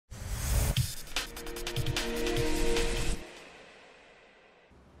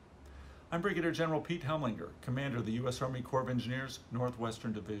I'm Brigadier General Pete Helmlinger, Commander of the U.S. Army Corps of Engineers,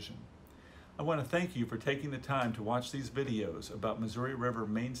 Northwestern Division. I want to thank you for taking the time to watch these videos about Missouri River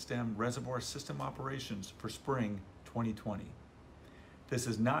Mainstem Reservoir System operations for spring 2020. This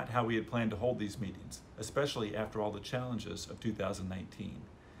is not how we had planned to hold these meetings, especially after all the challenges of 2019.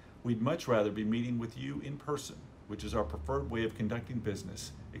 We'd much rather be meeting with you in person, which is our preferred way of conducting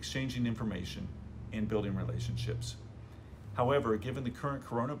business, exchanging information, and building relationships. However, given the current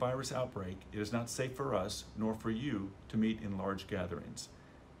coronavirus outbreak, it is not safe for us, nor for you, to meet in large gatherings.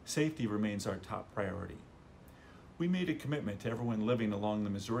 Safety remains our top priority. We made a commitment to everyone living along the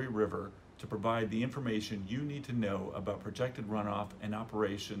Missouri River to provide the information you need to know about projected runoff and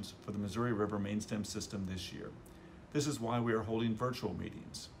operations for the Missouri River Mainstem system this year. This is why we are holding virtual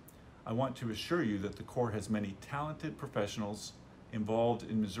meetings. I want to assure you that the Corps has many talented professionals involved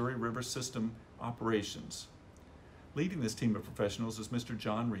in Missouri River system operations. Leading this team of professionals is Mr.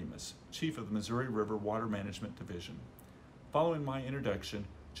 John Remus, Chief of the Missouri River Water Management Division. Following my introduction,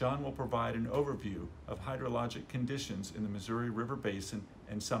 John will provide an overview of hydrologic conditions in the Missouri River Basin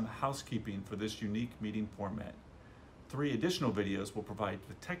and some housekeeping for this unique meeting format. 3 additional videos will provide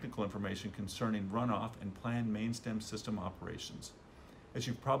the technical information concerning runoff and planned Mainstem system operations. As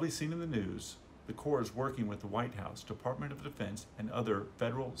you've probably seen in the news, the Corps is working with the White House, Department of Defense, and other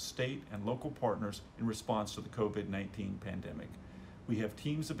federal, state, and local partners in response to the COVID-19 pandemic. We have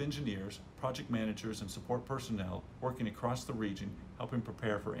teams of engineers, project managers, and support personnel working across the region, helping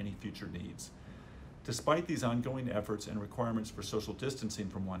prepare for any future needs. Despite these ongoing efforts and requirements for social distancing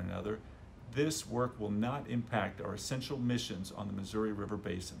from one another, this work will not impact our essential missions on the Missouri River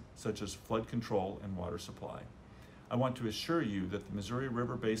Basin, such as flood control and water supply. I want to assure you that the Missouri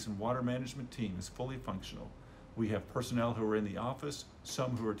River Basin Water Management Team is fully functional. We have personnel who are in the office,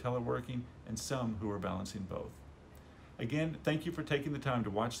 some who are teleworking, and some who are balancing both. Again, thank you for taking the time to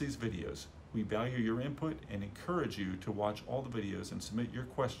watch these videos. We value your input and encourage you to watch all the videos and submit your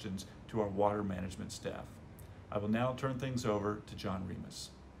questions to our water management staff. I will now turn things over to John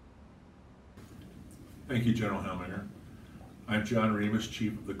Remus. Thank you, General Helmlinger. I'm John Remus,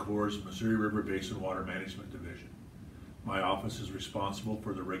 Chief of the Corps' Missouri River Basin Water Management Division. My office is responsible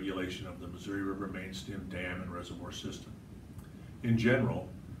for the regulation of the Missouri River Mainstem dam and reservoir system. In general,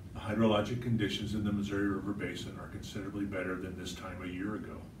 the hydrologic conditions in the Missouri River Basin are considerably better than this time a year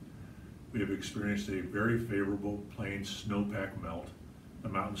ago. We have experienced a very favorable plain snowpack melt. The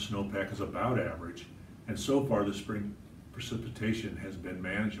mountain snowpack is about average, and so far the spring precipitation has been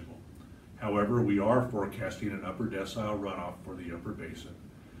manageable. However, we are forecasting an upper decile runoff for the upper basin,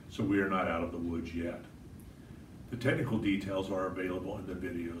 so we are not out of the woods yet. The technical details are available in the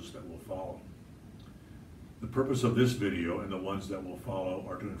videos that will follow. The purpose of this video and the ones that will follow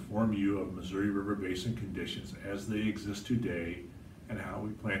are to inform you of Missouri River Basin conditions as they exist today and how we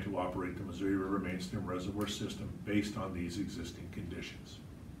plan to operate the Missouri River Mainstem Reservoir System based on these existing conditions.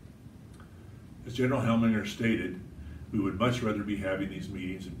 As General Helmlinger stated, we would much rather be having these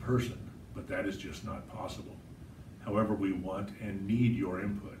meetings in person, but that is just not possible. However, we want and need your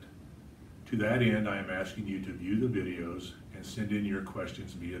input. To that end, I am asking you to view the videos and send in your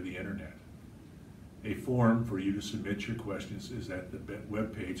questions via the internet. A form for you to submit your questions is at the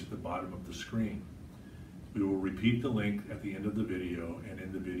web page at the bottom of the screen. We will repeat the link at the end of the video and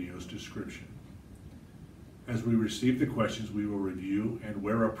in the video's description. As we receive the questions, we will review and,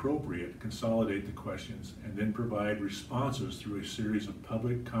 where appropriate, consolidate the questions and then provide responses through a series of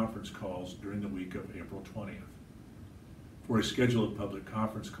public conference calls during the week of April 20th. For a schedule of public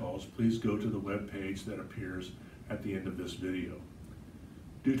conference calls, please go to the web page that appears at the end of this video.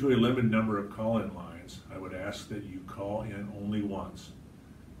 Due to a limited number of call-in lines, I would ask that you call in only once.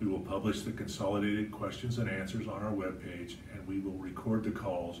 We will publish the consolidated questions and answers on our web page, and we will record the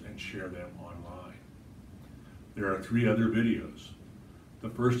calls and share them online. There are 3 other videos. The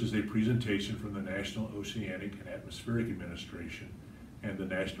first is a presentation from the National Oceanic and Atmospheric Administration and the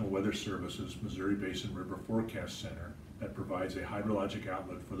National Weather Service's Missouri Basin River Forecast Center that provides a hydrologic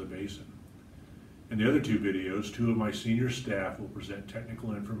outlook for the basin. In the other 2 videos, 2 of my senior staff will present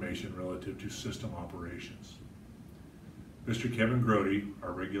technical information relative to system operations. Mr. Kevin Grody,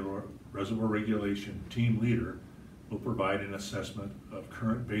 our reservoir regulation team leader, will provide an assessment of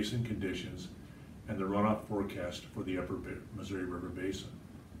current basin conditions and the runoff forecast for the upper Missouri River Basin.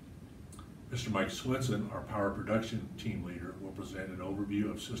 Mr. Mike Swinson, our power production team leader, will present an overview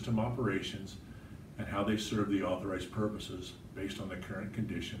of system operations and how they serve the authorized purposes based on the current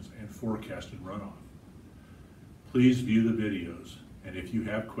conditions and forecasted runoff. Please view the videos, and if you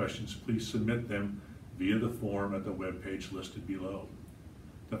have questions, please submit them via the form at the web page listed below.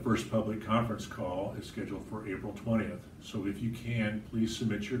 The first public conference call is scheduled for April 20th, so if you can, please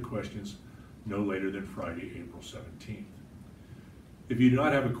submit your questions no later than Friday, April 17th. If you do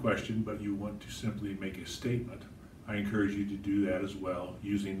not have a question but you want to simply make a statement, I encourage you to do that as well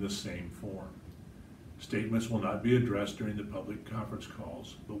using the same form. Statements will not be addressed during the public conference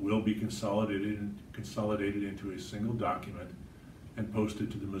calls, but will be consolidated into a single document and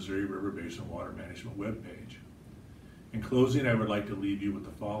posted to the Missouri River Basin Water Management webpage. In closing, I would like to leave you with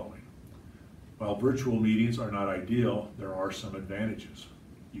the following. While virtual meetings are not ideal, there are some advantages.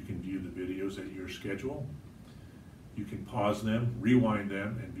 You can view the videos at your schedule. You can pause them, rewind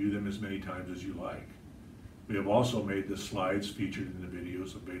them, and view them as many times as you like. We have also made the slides featured in the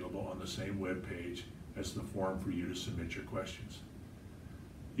videos available on the same web page as the form for you to submit your questions.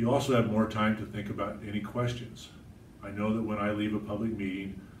 You also have more time to think about any questions. I know that when I leave a public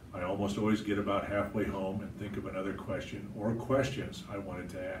meeting, I almost always get about halfway home and think of another question or questions I wanted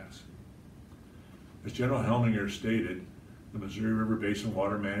to ask. As General Helminger stated, the Missouri River Basin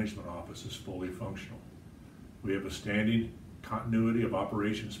Water Management Office is fully functional. We have a standing continuity of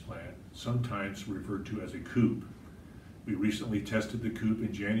operations plan, sometimes referred to as a COOP. We recently tested the COOP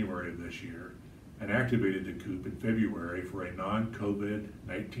in January of this year and activated the COOP in February for a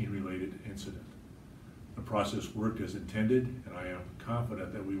non-COVID-19 related incident. The process worked as intended, and I am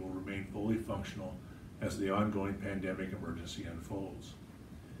confident that we will remain fully functional as the ongoing pandemic emergency unfolds.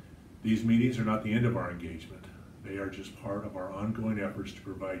 These meetings are not the end of our engagement. They are just part of our ongoing efforts to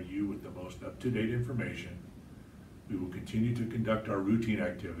provide you with the most up-to-date information. We will continue to conduct our routine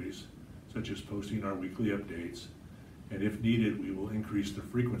activities, such as posting our weekly updates, and if needed, we will increase the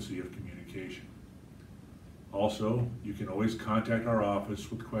frequency of communication. Also, you can always contact our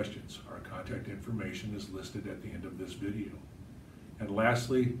office with questions. Our contact information is listed at the end of this video. And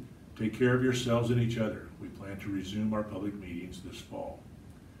lastly, take care of yourselves and each other. We plan to resume our public meetings this fall.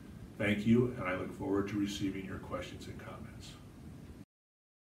 Thank you, and I look forward to receiving your questions and comments.